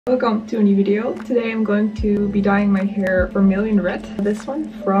Welcome to a new video. Today I'm going to be dyeing my hair Vermillion red. This one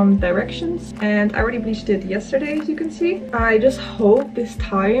from Directions, and I already bleached it yesterday, as you can see. I just hope this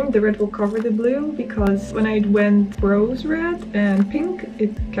time the red will cover the blue, because when I went rose red and pink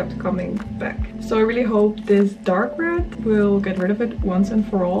it kept coming back. So I really hope this dark red will get rid of it once and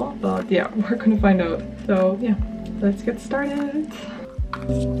for all, but yeah, we're gonna find out. So yeah, let's get started.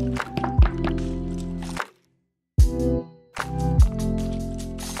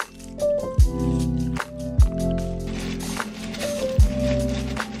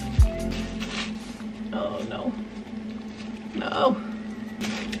 No.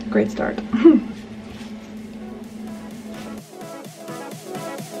 Great start.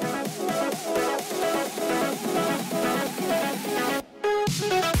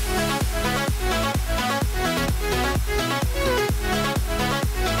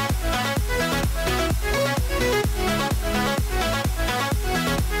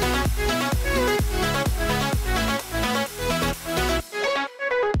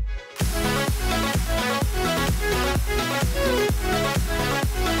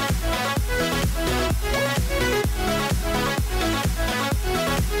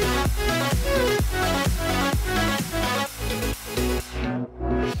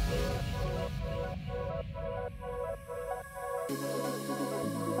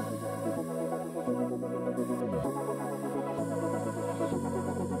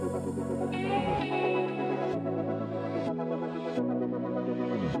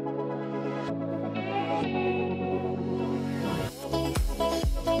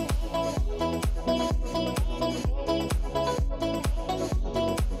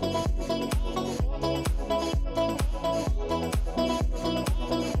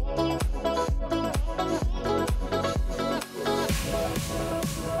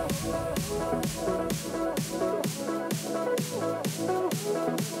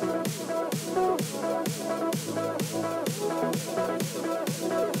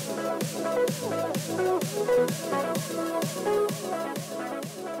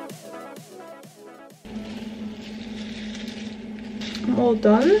 I'm all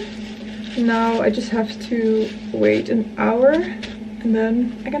done. Now I just have to wait an hour and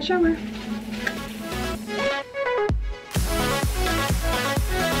then I can shower.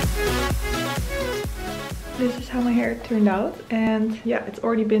 This is how my hair turned out, and yeah, it's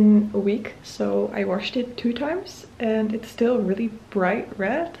already been a week, so I washed it 2 times and it's still really bright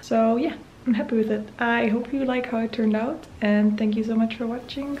red. So yeah, I'm happy with it. I hope you like how it turned out, and thank you so much for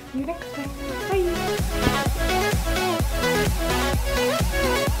watching. See you next time. Bye!